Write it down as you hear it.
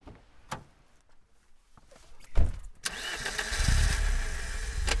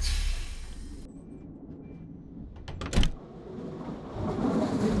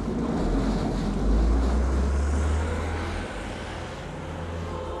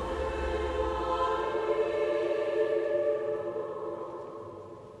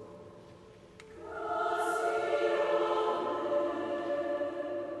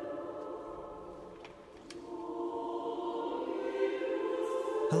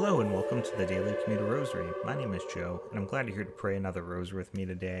Hello and welcome to the Daily Commuter Rosary. My name is Joe, and I'm glad you're here to pray another rosary with me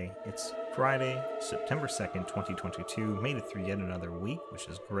today. It's Friday, September 2nd, 2022. Made it through yet another week, which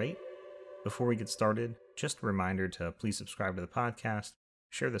is great. Before we get started, just a reminder to please subscribe to the podcast,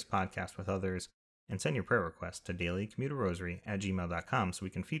 share this podcast with others, and send your prayer requests to dailycommuterrosary@gmail.com so we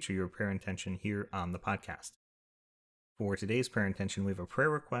can feature your prayer intention here on the podcast. For today's prayer intention, we have a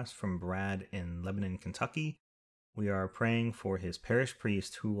prayer request from Brad in Lebanon, Kentucky. We are praying for his parish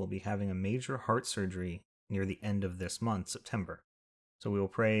priest who will be having a major heart surgery near the end of this month, September. So we will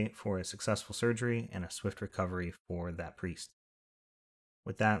pray for a successful surgery and a swift recovery for that priest.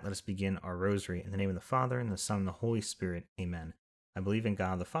 With that, let us begin our rosary. In the name of the Father, and the Son, and the Holy Spirit. Amen. I believe in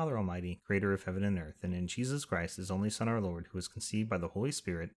God, the Father Almighty, creator of heaven and earth, and in Jesus Christ, his only Son, our Lord, who was conceived by the Holy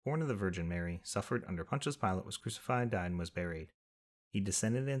Spirit, born of the Virgin Mary, suffered under Pontius Pilate, was crucified, died, and was buried. He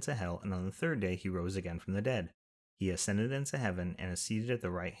descended into hell, and on the third day he rose again from the dead. He ascended into heaven and is seated at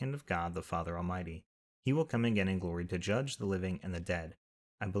the right hand of God, the Father Almighty. He will come again in glory to judge the living and the dead.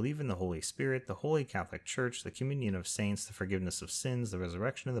 I believe in the Holy Spirit, the Holy Catholic Church, the communion of saints, the forgiveness of sins, the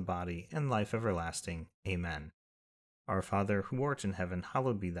resurrection of the body, and life everlasting. Amen. Our Father, who art in heaven,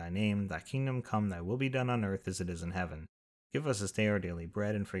 hallowed be thy name. Thy kingdom come, thy will be done on earth as it is in heaven. Give us this day our daily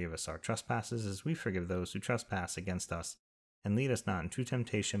bread, and forgive us our trespasses, as we forgive those who trespass against us. And lead us not into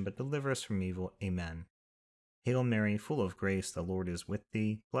temptation, but deliver us from evil. Amen. Hail Mary, full of grace, the Lord is with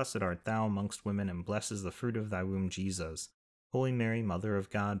thee. Blessed art thou amongst women, and blessed is the fruit of thy womb, Jesus. Holy Mary, Mother of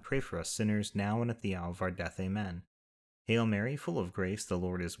God, pray for us sinners, now and at the hour of our death. Amen. Hail Mary, full of grace, the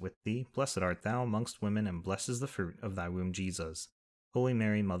Lord is with thee. Blessed art thou amongst women, and blessed is the fruit of thy womb, Jesus. Holy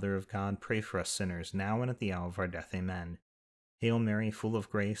Mary, Mother of God, pray for us sinners, now and at the hour of our death. Amen. Hail Mary, full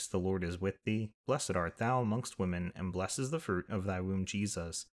of grace, the Lord is with thee. Blessed art thou amongst women, and blessed is the fruit of thy womb,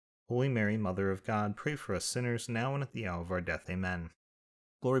 Jesus. Holy Mary, Mother of God, pray for us sinners, now and at the hour of our death. Amen.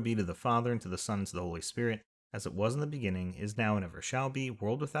 Glory be to the Father, and to the Son, and to the Holy Spirit, as it was in the beginning, is now, and ever shall be,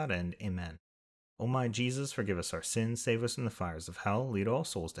 world without end. Amen. O my Jesus, forgive us our sins, save us from the fires of hell, lead all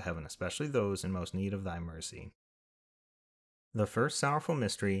souls to heaven, especially those in most need of thy mercy. The first sorrowful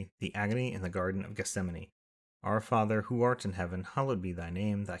mystery, the agony in the Garden of Gethsemane. Our Father, who art in heaven, hallowed be thy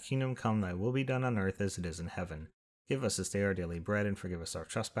name. Thy kingdom come, thy will be done on earth as it is in heaven. Give us this day our daily bread, and forgive us our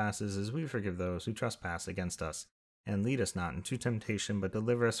trespasses, as we forgive those who trespass against us. And lead us not into temptation, but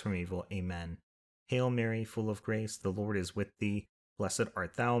deliver us from evil. Amen. Hail Mary, full of grace, the Lord is with thee. Blessed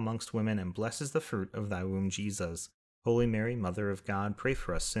art thou amongst women, and blessed is the fruit of thy womb, Jesus. Holy Mary, Mother of God, pray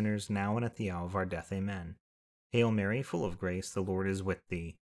for us sinners, now and at the hour of our death. Amen. Hail Mary, full of grace, the Lord is with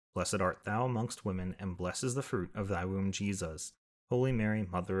thee. Blessed art thou amongst women, and blessed is the fruit of thy womb, Jesus. Holy Mary,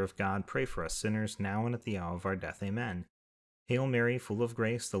 Mother of God, pray for us sinners, now and at the hour of our death. Amen. Hail Mary, full of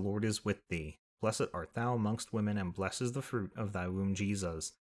grace, the Lord is with thee. Blessed art thou amongst women, and blessed is the fruit of thy womb,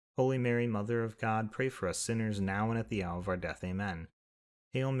 Jesus. Holy Mary, Mother of God, pray for us sinners, now and at the hour of our death. Amen.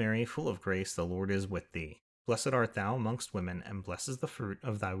 Hail Mary, full of grace, the Lord is with thee. Blessed art thou amongst women, and blessed is the fruit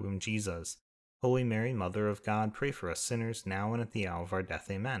of thy womb, Jesus. Holy Mary, Mother of God, pray for us sinners, now and at the hour of our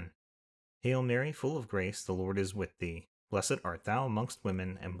death. Amen. Hail Mary, full of grace, the Lord is with thee. Blessed art thou amongst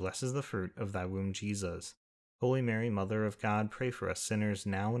women, and blessed is the fruit of thy womb, Jesus. Holy Mary, Mother of God, pray for us sinners,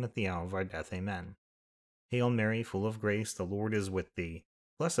 now and at the hour of our death. Amen. Hail Mary, full of grace, the Lord is with thee.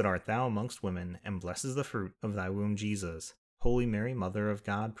 Blessed art thou amongst women, and blessed is the fruit of thy womb, Jesus. Holy Mary, Mother of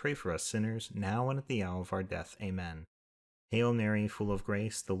God, pray for us sinners, now and at the hour of our death. Amen. Hail Mary, full of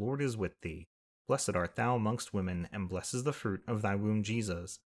grace, the Lord is with thee. Blessed art thou amongst women, and blessed is the fruit of thy womb,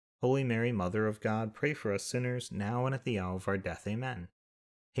 Jesus. Holy Mary, Mother of God, pray for us sinners, now and at the hour of our death. Amen.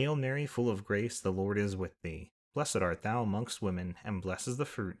 Hail Mary, full of grace, the Lord is with thee. Blessed art thou amongst women, and blessed is the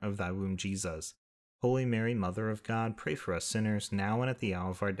fruit of thy womb, Jesus. Holy Mary, Mother of God, pray for us sinners, now and at the hour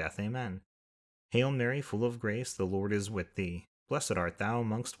of our death. Amen. Hail Mary, full of grace, the Lord is with thee. Blessed art thou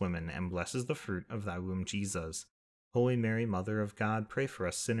amongst women, and blessed is the fruit of thy womb, Jesus. Holy Mary, Mother of God, pray for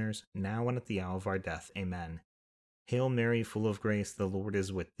us sinners, now and at the hour of our death. Amen. Hail Mary, full of grace, the Lord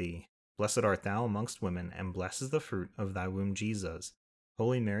is with thee. Blessed art thou amongst women, and blessed is the fruit of thy womb, Jesus.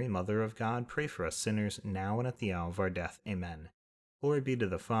 Holy Mary, Mother of God, pray for us sinners, now and at the hour of our death. Amen. Glory be to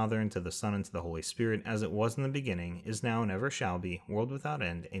the Father, and to the Son, and to the Holy Spirit, as it was in the beginning, is now, and ever shall be, world without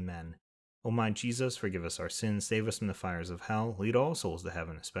end. Amen. O my Jesus, forgive us our sins, save us from the fires of hell, lead all souls to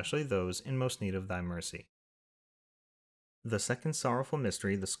heaven, especially those in most need of thy mercy. The second sorrowful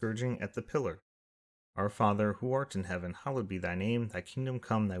mystery, the scourging at the pillar. Our Father, who art in heaven, hallowed be thy name. Thy kingdom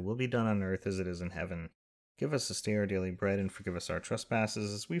come, thy will be done on earth as it is in heaven. Give us this day our daily bread, and forgive us our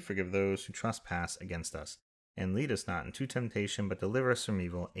trespasses, as we forgive those who trespass against us. And lead us not into temptation, but deliver us from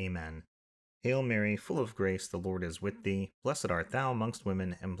evil. Amen. Hail Mary, full of grace, the Lord is with thee. Blessed art thou amongst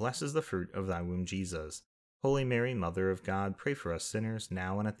women, and blessed is the fruit of thy womb, Jesus. Holy Mary, Mother of God, pray for us sinners,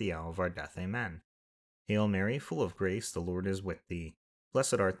 now and at the hour of our death. Amen. Hail Mary, full of grace, the Lord is with thee.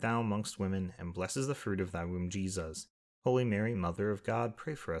 Blessed art thou amongst women, and blessed is the fruit of thy womb, Jesus. Holy Mary, Mother of God,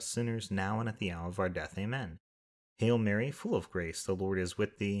 pray for us sinners, now and at the hour of our death. Amen. Hail Mary, full of grace, the Lord is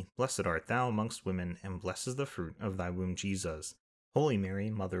with thee. Blessed art thou amongst women, and blessed is the fruit of thy womb, Jesus. Holy Mary,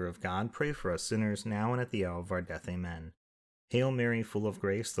 Mother of God, pray for us sinners, now and at the hour of our death. Amen. Hail Mary, full of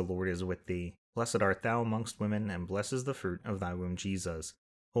grace, the Lord is with thee. Blessed art thou amongst women, and blessed is the fruit of thy womb, Jesus.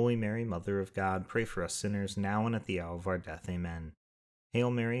 Holy Mary, Mother of God, pray for us sinners, now and at the hour of our death. Amen.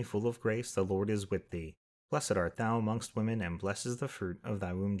 Hail Mary, full of grace, the Lord is with thee. Blessed art thou amongst women, and blessed is the fruit of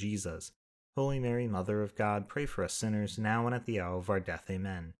thy womb, Jesus. Holy Mary, Mother of God, pray for us sinners, now and at the hour of our death.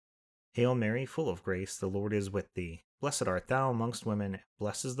 Amen. Hail Mary, full of grace, the Lord is with thee. Blessed art thou amongst women, and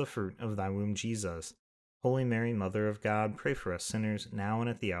blessed is the fruit of thy womb, Jesus. Holy Mary, Mother of God, pray for us sinners, now and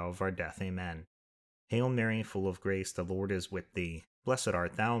at the hour of our death. Amen. Hail Mary, full of grace, the Lord is with thee. Blessed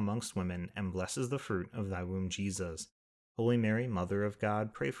art thou amongst women, and blessed is the fruit of thy womb, Jesus. Holy Mary, Mother of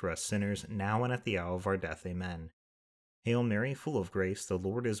God, pray for us sinners, now and at the hour of our death. Amen. Hail Mary, full of grace, the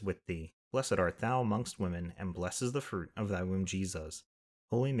Lord is with thee. Blessed art thou amongst women, and blessed is the fruit of thy womb, Jesus.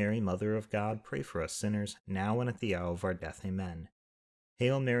 Holy Mary, Mother of God, pray for us sinners, now and at the hour of our death. Amen.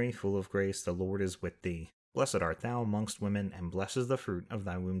 Hail Mary, full of grace, the Lord is with thee. Blessed art thou amongst women, and blessed is the fruit of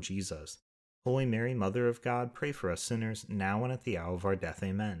thy womb, Jesus. Holy Mary, Mother of God, pray for us sinners, now and at the hour of our death.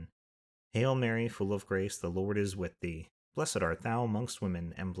 Amen. Hail Mary, full of grace, the Lord is with thee. Blessed art thou amongst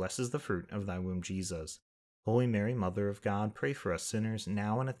women, and blessed is the fruit of thy womb, Jesus. Holy Mary, Mother of God, pray for us sinners,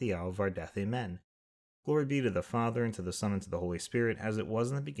 now and at the hour of our death. Amen. Glory be to the Father, and to the Son, and to the Holy Spirit, as it was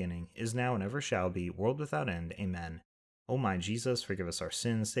in the beginning, is now, and ever shall be, world without end. Amen. O my Jesus, forgive us our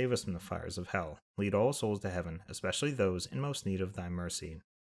sins, save us from the fires of hell. Lead all souls to heaven, especially those in most need of thy mercy.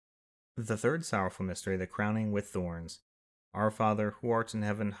 The third sorrowful mystery, the crowning with thorns. Our Father, who art in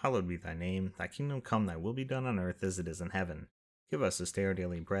heaven, hallowed be thy name. Thy kingdom come, thy will be done on earth as it is in heaven. Give us this day our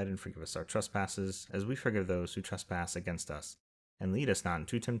daily bread, and forgive us our trespasses, as we forgive those who trespass against us. And lead us not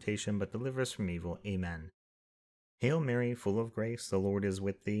into temptation, but deliver us from evil. Amen. Hail Mary, full of grace, the Lord is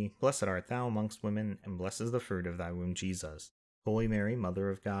with thee. Blessed art thou amongst women, and blessed is the fruit of thy womb, Jesus. Holy Mary, Mother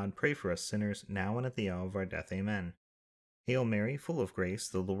of God, pray for us sinners, now and at the hour of our death. Amen. Hail Mary, full of grace,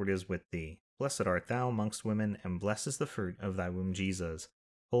 the Lord is with thee. Blessed art thou amongst women, and blessed is the fruit of thy womb, Jesus.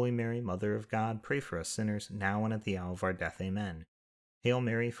 Holy Mary, Mother of God, pray for us sinners, now and at the hour of our death. Amen. Hail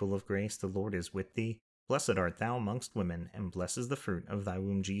Mary, full of grace, the Lord is with thee. Blessed art thou amongst women, and blessed is the fruit of thy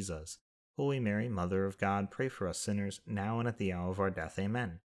womb, Jesus. Holy Mary, Mother of God, pray for us sinners, now and at the hour of our death.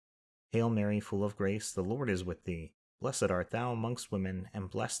 Amen. Hail Mary, full of grace, the Lord is with thee. Blessed art thou amongst women, and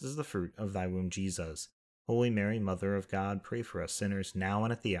blessed is the fruit of thy womb, Jesus. Holy Mary, Mother of God, pray for us sinners, now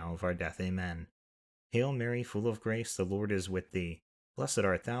and at the hour of our death. Amen. Hail Mary, full of grace, the Lord is with thee. Blessed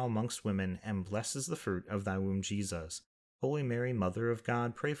art thou amongst women, and blessed is the fruit of thy womb, Jesus. Holy Mary, Mother of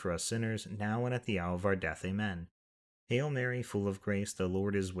God, pray for us sinners, now and at the hour of our death. Amen. Hail Mary, full of grace, the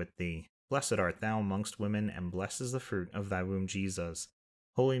Lord is with thee. Blessed art thou amongst women, and blessed is the fruit of thy womb, Jesus.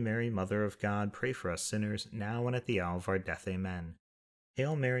 Holy Mary, Mother of God, pray for us sinners, now and at the hour of our death. Amen.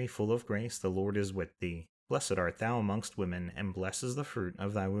 Hail Mary, full of grace, the Lord is with thee. Blessed art thou amongst women, and blessed is the fruit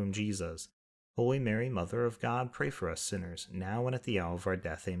of thy womb, Jesus. Holy Mary, Mother of God, pray for us sinners, now and at the hour of our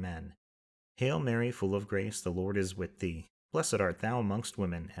death. Amen. Hail Mary, full of grace, the Lord is with thee. Blessed art thou amongst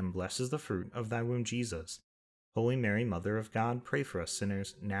women, and blessed is the fruit of thy womb, Jesus. Holy Mary, Mother of God, pray for us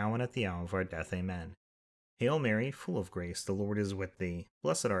sinners, now and at the hour of our death. Amen. Hail Mary, full of grace, the Lord is with thee.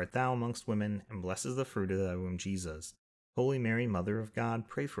 Blessed art thou amongst women, and blessed is the fruit of thy womb, Jesus. Holy Mary, Mother of God,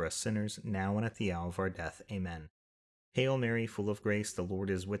 pray for us sinners, now and at the hour of our death. Amen. Hail Mary, full of grace, the Lord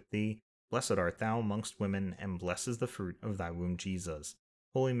is with thee. Blessed art thou amongst women, and blessed is the fruit of thy womb, Jesus.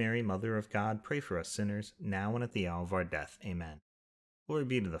 Holy Mary, Mother of God, pray for us sinners, now and at the hour of our death. Amen. Glory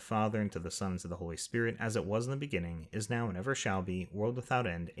be to the Father, and to the Son, and to the Holy Spirit, as it was in the beginning, is now, and ever shall be, world without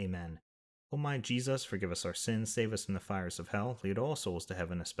end. Amen. O my Jesus, forgive us our sins, save us from the fires of hell, lead all souls to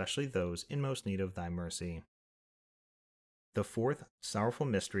heaven, especially those in most need of thy mercy. The fourth sorrowful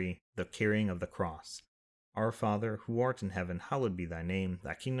mystery, the carrying of the cross. Our Father, who art in heaven, hallowed be thy name.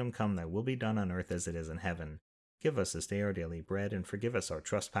 Thy kingdom come, thy will be done on earth as it is in heaven. Give us this day our daily bread, and forgive us our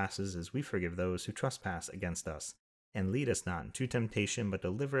trespasses, as we forgive those who trespass against us. And lead us not into temptation, but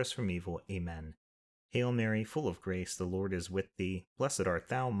deliver us from evil. Amen. Hail Mary, full of grace, the Lord is with thee. Blessed art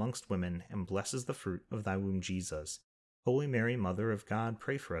thou amongst women, and blessed is the fruit of thy womb, Jesus. Holy Mary, Mother of God,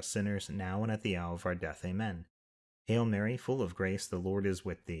 pray for us sinners, now and at the hour of our death. Amen. Hail Mary, full of grace, the Lord is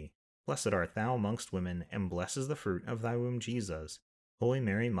with thee. Blessed art thou amongst women, and blessed is the fruit of thy womb, Jesus. Holy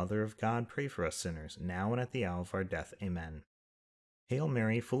Mary, Mother of God, pray for us sinners, now and at the hour of our death. Amen. Hail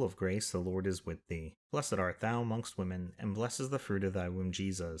Mary, full of grace, the Lord is with thee. Blessed art thou amongst women, and blessed is the fruit of thy womb,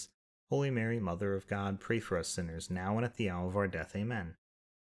 Jesus. Holy Mary, Mother of God, pray for us sinners, now and at the hour of our death. Amen.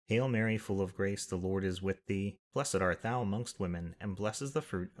 Hail Mary, full of grace, the Lord is with thee. Blessed art thou amongst women, and blessed is the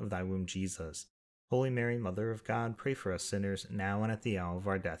fruit of thy womb, Jesus. Holy Mary, Mother of God, pray for us sinners, now and at the hour of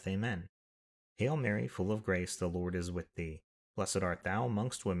our death. Amen. Hail Mary, full of grace, the Lord is with thee. Blessed art thou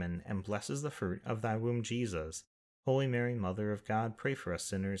amongst women, and blessed is the fruit of thy womb, Jesus. Holy Mary, Mother of God, pray for us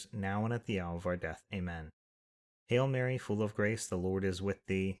sinners, now and at the hour of our death. Amen. Hail Mary, full of grace, the Lord is with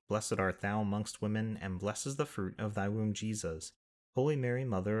thee. Blessed art thou amongst women, and blessed is the fruit of thy womb, Jesus. Holy Mary,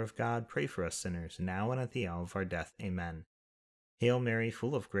 Mother of God, pray for us sinners, now and at the hour of our death. Amen. Hail Mary,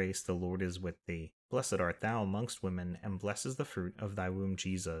 full of grace, the Lord is with thee. Blessed art thou amongst women, and blessed is the fruit of thy womb,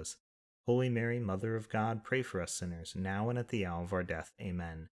 Jesus. Holy Mary, Mother of God, pray for us sinners, now and at the hour of our death.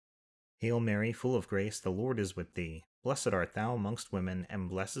 Amen. Hail Mary, full of grace, the Lord is with thee. Blessed art thou amongst women, and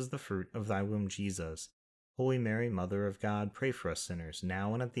blessed is the fruit of thy womb, Jesus. Holy Mary, Mother of God, pray for us sinners,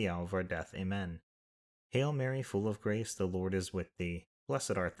 now and at the hour of our death. Amen. Hail Mary, full of grace, the Lord is with thee.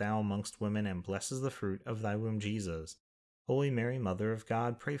 Blessed art thou amongst women, and blessed is the fruit of thy womb, Jesus. Holy Mary, Mother of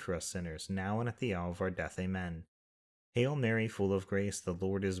God, pray for us sinners, now and at the hour of our death. Amen. Hail Mary, full of grace, the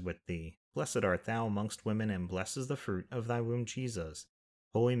Lord is with thee. Blessed art thou amongst women, and blessed is the fruit of thy womb, Jesus.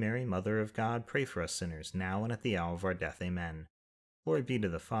 Holy Mary, Mother of God, pray for us sinners, now and at the hour of our death. Amen. Glory be to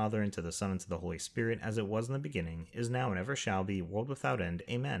the Father, and to the Son, and to the Holy Spirit, as it was in the beginning, is now, and ever shall be, world without end.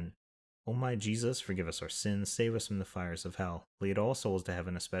 Amen. O my Jesus, forgive us our sins, save us from the fires of hell. Lead all souls to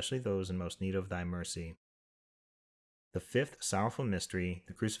heaven, especially those in most need of thy mercy. The fifth sorrowful mystery,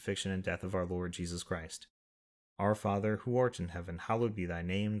 the crucifixion and death of our Lord Jesus Christ. Our Father, who art in heaven, hallowed be thy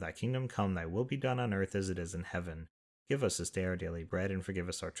name. Thy kingdom come, thy will be done on earth as it is in heaven. Give us this day our daily bread, and forgive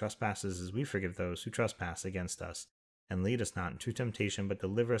us our trespasses as we forgive those who trespass against us. And lead us not into temptation, but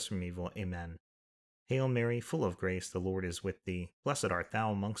deliver us from evil. Amen. Hail Mary, full of grace, the Lord is with thee. Blessed art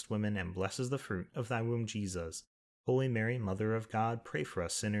thou amongst women, and blessed is the fruit of thy womb, Jesus. Holy Mary, Mother of God, pray for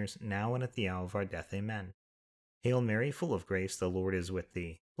us sinners, now and at the hour of our death. Amen. Hail Mary, full of grace, the Lord is with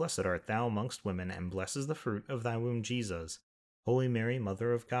thee. Blessed art thou amongst women, and blessed is the fruit of thy womb, Jesus. Holy Mary,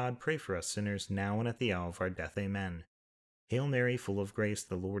 Mother of God, pray for us sinners, now and at the hour of our death. Amen. Hail Mary, full of grace,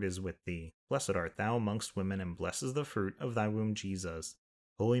 the Lord is with thee. Blessed art thou amongst women, and blessed is the fruit of thy womb, Jesus.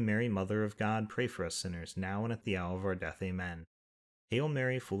 Holy Mary, Mother of God, pray for us sinners, now and at the hour of our death. Amen. Hail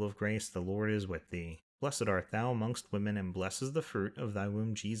Mary, full of grace, the Lord is with thee. Blessed art thou amongst women, and blessed is the fruit of thy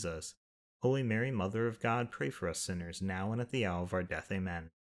womb, Jesus. Holy Mary, Mother of God, pray for us sinners, now and at the hour of our death. Amen.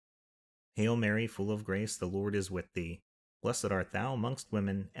 Hail Mary, full of grace, the Lord is with thee. Blessed art thou amongst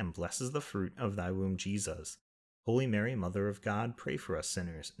women, and blessed is the fruit of thy womb, Jesus. Holy Mary, Mother of God, pray for us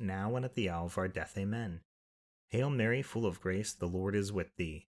sinners, now and at the hour of our death. Amen. Hail Mary, full of grace, the Lord is with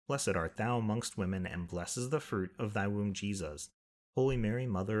thee. Blessed art thou amongst women, and blessed is the fruit of thy womb, Jesus. Holy Mary,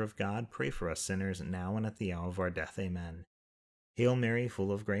 Mother of God, pray for us sinners, now and at the hour of our death. Amen. Hail Mary,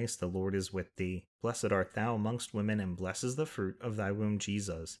 full of grace, the Lord is with thee. Blessed art thou amongst women, and blessed is the fruit of thy womb,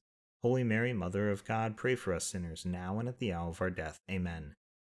 Jesus. Holy Mary, Mother of God, pray for us sinners, now and at the hour of our death. Amen.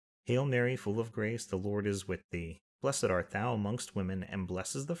 Hail Mary, full of grace, the Lord is with thee. Blessed art thou amongst women, and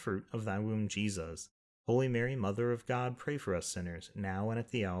blessed is the fruit of thy womb, Jesus. Holy Mary, Mother of God, pray for us sinners, now and at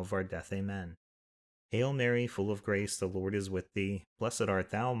the hour of our death. Amen. Hail Mary, full of grace, the Lord is with thee. Blessed art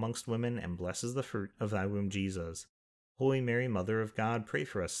thou amongst women, and blessed is the fruit of thy womb, Jesus. Holy Mary, Mother of God, pray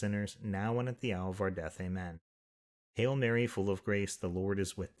for us sinners, now and at the hour of our death. Amen. Hail Mary, full of grace, the Lord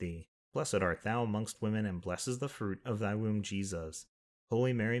is with thee. Blessed art thou amongst women, and blessed is the fruit of thy womb, Jesus.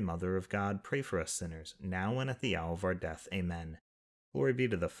 Holy Mary, Mother of God, pray for us sinners, now and at the hour of our death. Amen. Glory be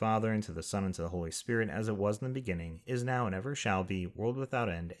to the Father, and to the Son, and to the Holy Spirit, as it was in the beginning, is now, and ever shall be, world without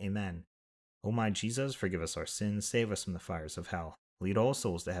end. Amen. O my Jesus, forgive us our sins, save us from the fires of hell. Lead all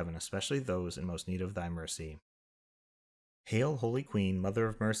souls to heaven, especially those in most need of thy mercy. Hail, Holy Queen, Mother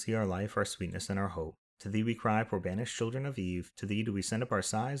of Mercy, our life, our sweetness, and our hope. To thee we cry, poor banished children of Eve. To thee do we send up our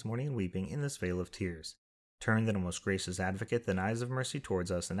sighs, mourning and weeping, in this vale of tears. Turn then, O most gracious Advocate, thine eyes of mercy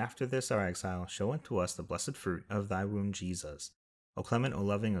towards us, and after this our exile, show unto us the blessed fruit of thy womb, Jesus. O clement, O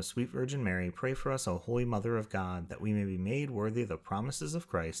loving, O sweet Virgin Mary, pray for us, O Holy Mother of God, that we may be made worthy of the promises of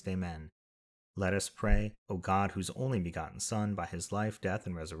Christ. Amen. Let us pray. O God, whose only begotten Son, by his life, death,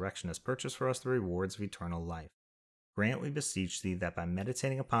 and resurrection has purchased for us the rewards of eternal life, grant, we beseech thee, that by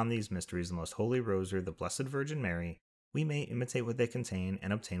meditating upon these mysteries of the most holy Rosary of the Blessed Virgin Mary, we may imitate what they contain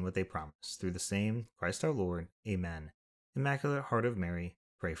and obtain what they promise. Through the same Christ our Lord. Amen. Immaculate Heart of Mary,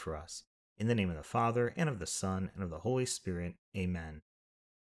 pray for us. In the name of the Father, and of the Son, and of the Holy Spirit. Amen.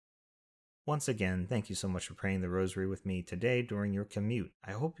 Once again, thank you so much for praying the rosary with me today during your commute.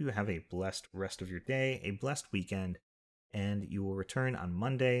 I hope you have a blessed rest of your day, a blessed weekend, and you will return on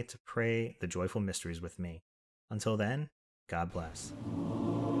Monday to pray the joyful mysteries with me. Until then, God bless.